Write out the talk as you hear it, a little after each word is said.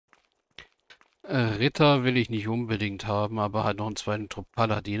Ritter will ich nicht unbedingt haben, aber halt noch einen zweiten Trupp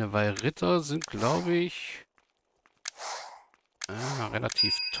Paladine, weil Ritter sind, glaube ich,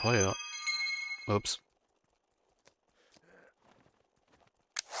 relativ teuer. Ups.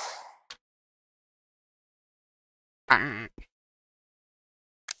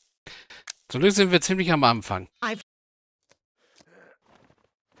 Zum Glück sind wir ziemlich am Anfang.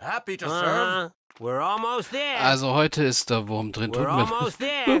 Happy to serve. We're almost there. Also heute ist der Wurm drin. We're almost Tut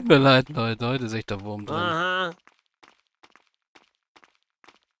there. mir leid, Leute. Heute ist echt der Wurm drin.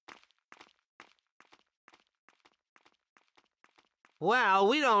 Well,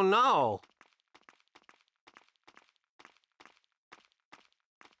 we don't know.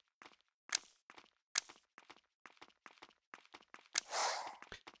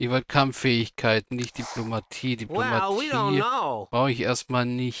 Ich wollte Kampffähigkeit, nicht Diplomatie. Well, we don't Diplomatie know. brauche ich erstmal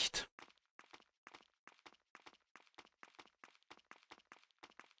nicht.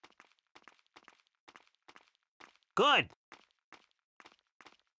 Good.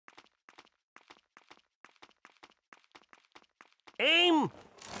 Aim.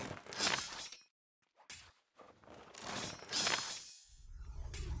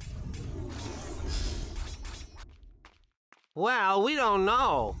 Well, we don't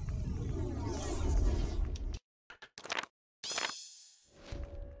know.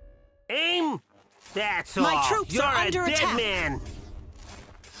 Aim. That's all. My troops You're are a under dead attack. man.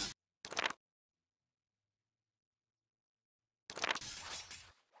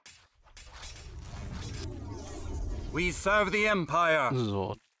 We serve the Empire.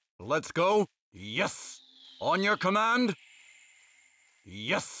 So. Let's go. Yes. On your command.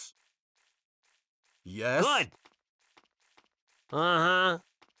 Yes. Yes. Good. Uh-huh.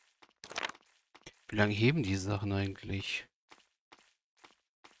 Wie lange heben die Sachen eigentlich?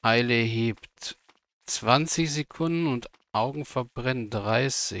 Eile hebt 20 Sekunden und Augen verbrennen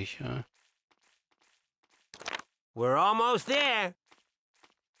 30. Ja. We're almost there.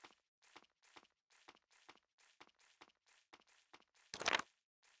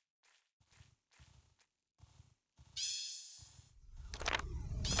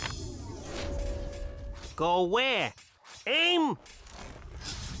 Go where? Aim!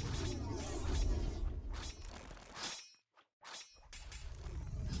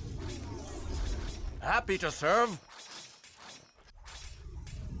 Happy to serve.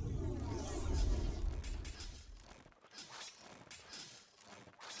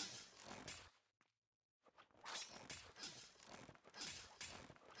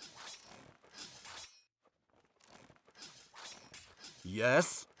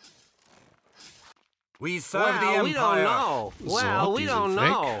 Yes. We serve the Empire. We don't know. Well, we die don't sind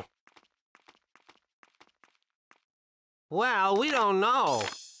weg. know. Well, we don't know.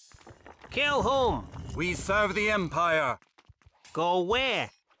 Kill whom? We serve the Empire. Go where?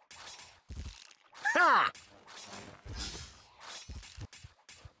 Ha!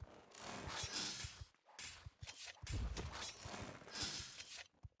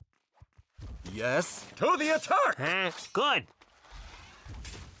 Yes. To the attack. Huh? Good.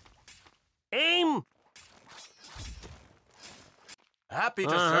 Aim! Happy to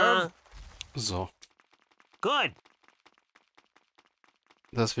serve. So. Good.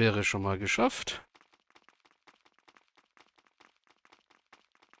 Das wäre schon mal geschafft.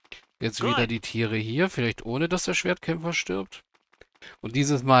 Jetzt wieder die Tiere hier, vielleicht ohne, dass der Schwertkämpfer stirbt. Und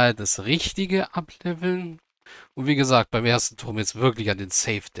dieses Mal das Richtige ableveln. Und wie gesagt, beim ersten Turm jetzt wirklich an den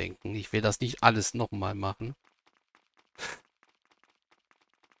Save denken. Ich will das nicht alles nochmal machen.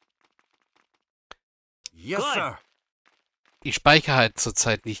 Yes, sir. Ich speichere halt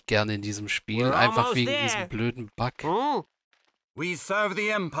zurzeit nicht gerne in diesem Spiel, We're einfach almost wegen there. diesem blöden Bug. Hmm? We serve the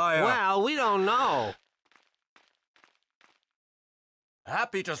Empire. Well, we don't know.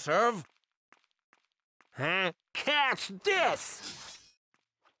 Happy to serve. Huh? Catch this!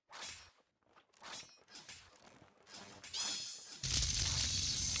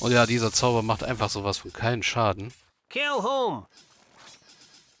 Und ja, dieser Zauber macht einfach sowas von keinen Schaden. Kill whom?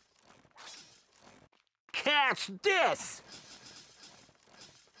 Catch this!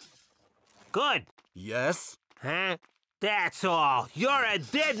 Good. Yes. Huh? That's all. You're a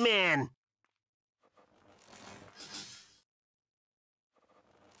dead man.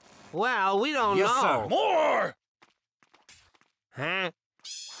 Well, we don't Yes, know. sir. More. Huh?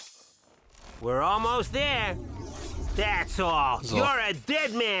 We're almost there. That's all. So. You're a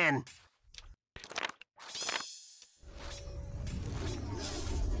dead man.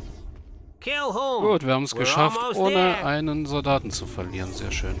 Kill whom? Gut, wir haben es We're geschafft, almost ohne there. einen Soldaten zu verlieren.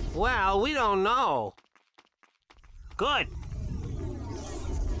 Sehr schön. Well, we don't know. Good.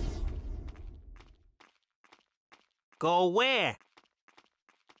 Go where?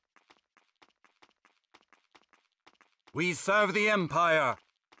 We serve the Empire.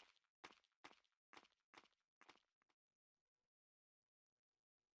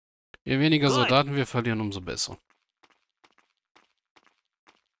 Je weniger Gut. Soldaten wir verlieren, umso besser.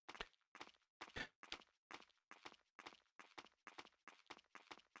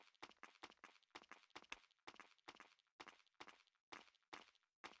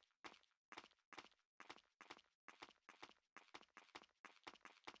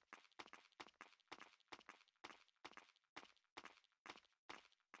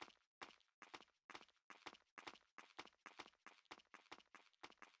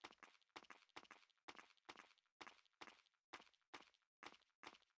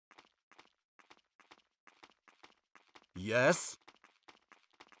 Yes?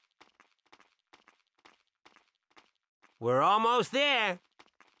 We're almost there.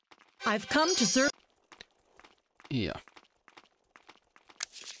 I've come to serve. Ja.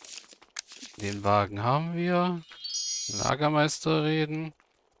 Den Wagen haben wir. Lagermeister reden.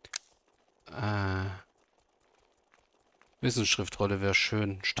 Wissensschriftrolle wäre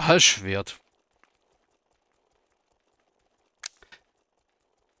schön. Stahlschwert.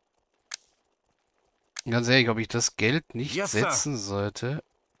 Ganz ehrlich, ob ich das Geld nicht Yes, sir. setzen sollte.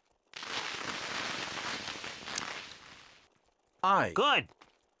 Aye. Good.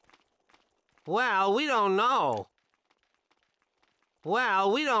 Well, we don't know.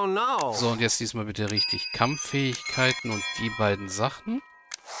 Well, we don't know. So, und jetzt diesmal bitte richtig Kampffähigkeiten und die beiden Sachen.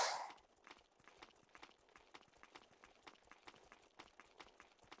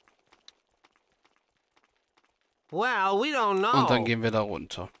 Well, we don't know. Und dann gehen wir da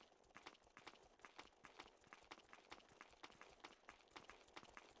runter.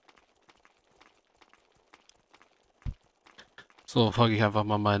 So, folge ich einfach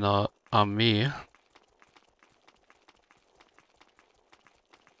mal meiner Armee.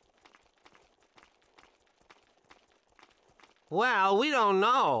 Well, we don't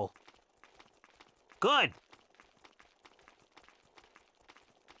know. Good.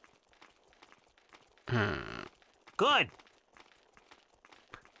 Good.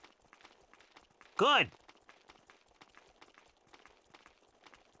 Good.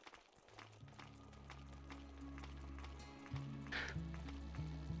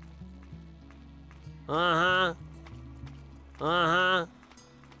 Uh-huh. Uh-huh.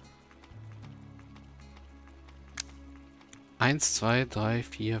 1, 2, 3,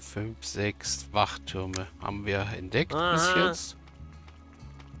 4, 5, 6 Wachtürme haben wir entdeckt bis Aha. jetzt.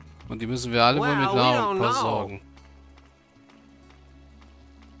 Und die müssen wir alle mal mit Well, we Nahrung don't know. versorgen.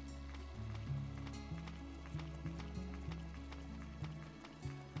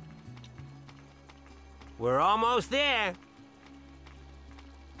 We're almost there.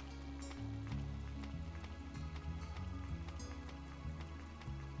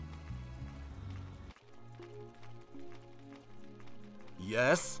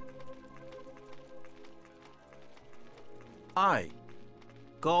 Yes? Aye.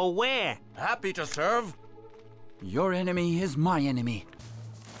 Go where? Happy to serve. Your enemy is my enemy.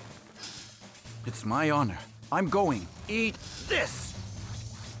 It's my honor. I'm going. Eat this.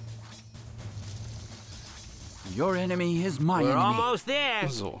 Your enemy is my We're enemy. almost there.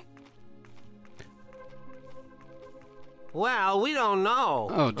 So. Well, we don't know.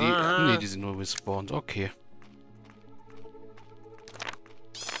 Oh, die. Uh-huh. Nee, die sind nur respawned. Okay.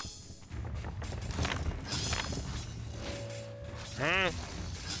 Huh?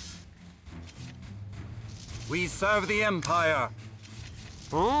 We serve the Empire.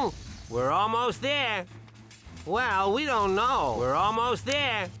 Hmm? We're almost there. Well, we don't know. We're almost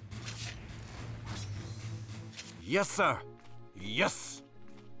there. Yes, sir. Yes.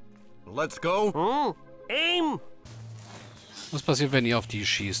 Let's go. Hmm? Aim. Was passiert, wenn ihr auf die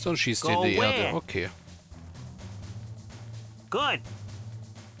schießt? Dann schießt ihr in Go die Erde. where? Okay. Good.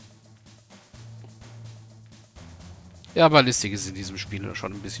 Ja, Ballistik ist in diesem Spiel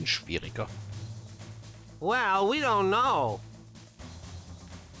schon ein bisschen schwieriger. Well, we don't know.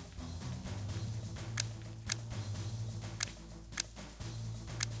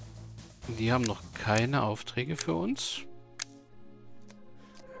 Die haben noch keine Aufträge für uns.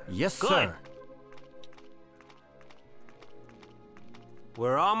 Yes, Good. sir.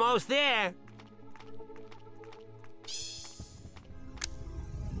 We're almost there.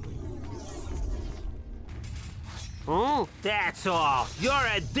 Hmm? That's all. You're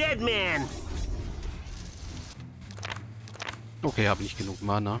a dead man. Okay, habe nicht genug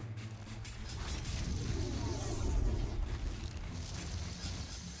Mana.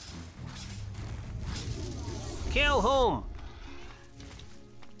 Kill whom?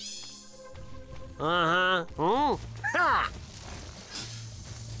 Uh-huh. Hmm? Ha!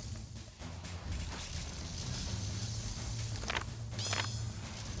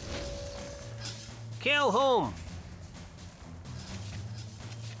 Kill whom?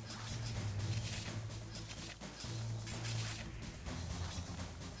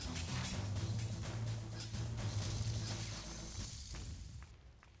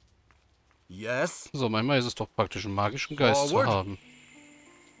 Yes. So, manchmal ist es doch praktisch, einen magischen Geist zu Forward. haben.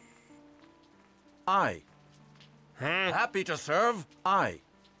 I. Huh? Happy to serve. I.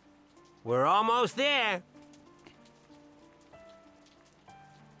 We're almost there.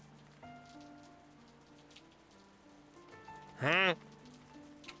 Huh?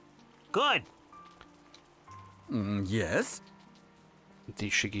 Good. Yes. Die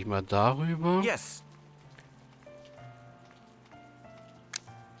schicke ich mal darüber. Yes.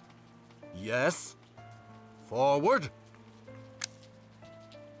 Yes. Forward.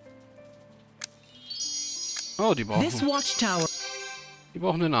 Oh, This watchtower. die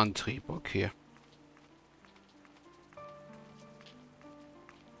brauchen einen Antrieb. Okay.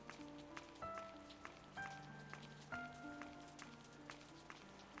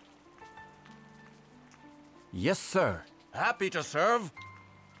 Yes, sir. Happy to serve.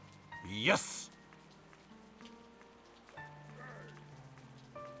 Yes.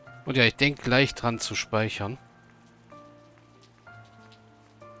 Und ja, ich denke gleich dran zu speichern.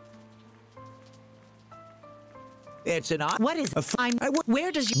 It's an What is a fine?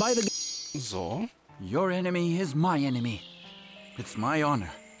 Where does you by the So. Your enemy is my enemy. It's my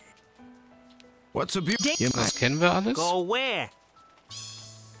honor. what's a beauty? Das kennen wir alles. Go where?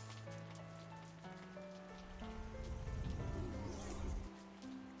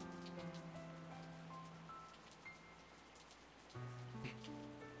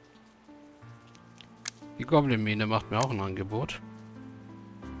 Die Goblin-Mine macht mir auch ein Angebot.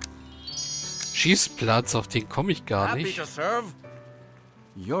 Schießplatz, auf den komme ich gar Happy nicht. to serve.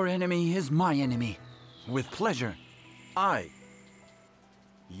 Your enemy is my enemy. With pleasure. I.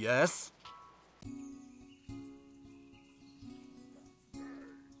 Yes.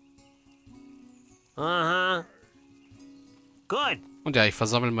 Uh-huh. Good. Und ja, ich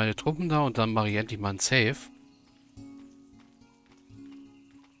versammle meine Truppen da und dann mache ich endlich mal ein Save.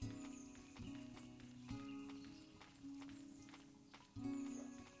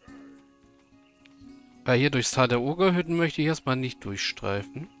 Weil hier durchs Tal der Ogerhütten möchte ich erstmal nicht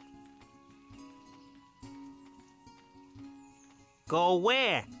durchstreifen. Go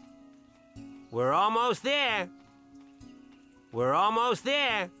where? We're almost there. We're almost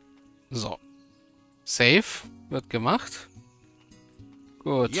there. So. Save wird gemacht.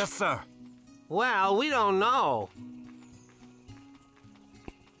 Gut. Yes, sir. Well, we don't know.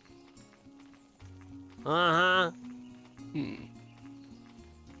 Uh-huh.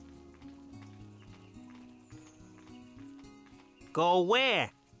 Go where?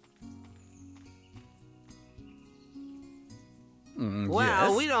 Well,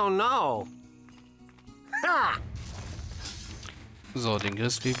 yes. we don't know. Ha! So, den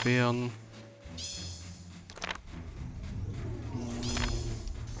Grizzlybären.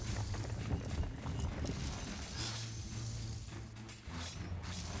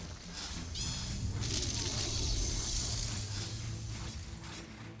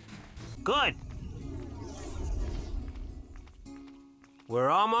 Good. We're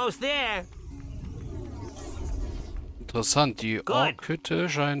almost there. Interessant, die Gut. Orkhütte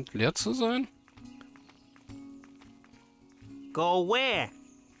scheint leer zu sein. Go where?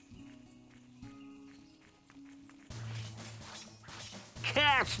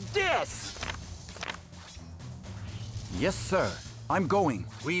 Catch this! Yes, sir. I'm going.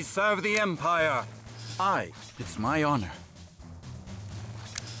 We serve the Empire. I. It's my honor.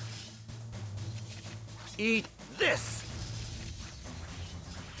 Eat this.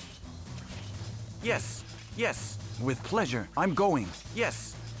 Yes. Yes. With pleasure. I'm going.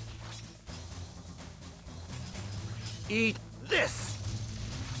 Yes. Eat this.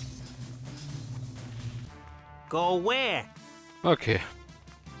 Go where? Okay.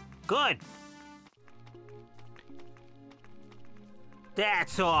 Good.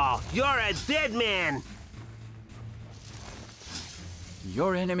 That's all. You're a dead man.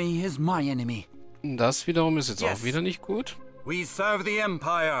 Your enemy is my enemy. Das wiederum ist jetzt Yes. auch wieder nicht gut. We serve the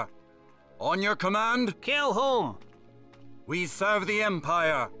Empire. On your command, Kill whom? we serve the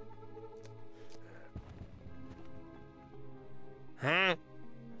Empire. Huh?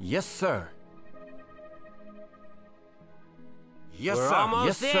 Yes, sir. Yes, We're sir. almost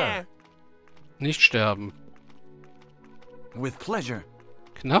Yes, there. sir. Nicht sterben. With pleasure.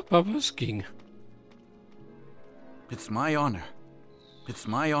 Knapp, aber es ging. It's my honor. It's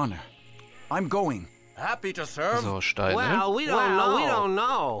my honor. I'm going. Happy to serve. So, Steine. Well, we don't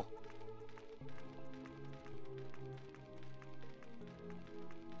know.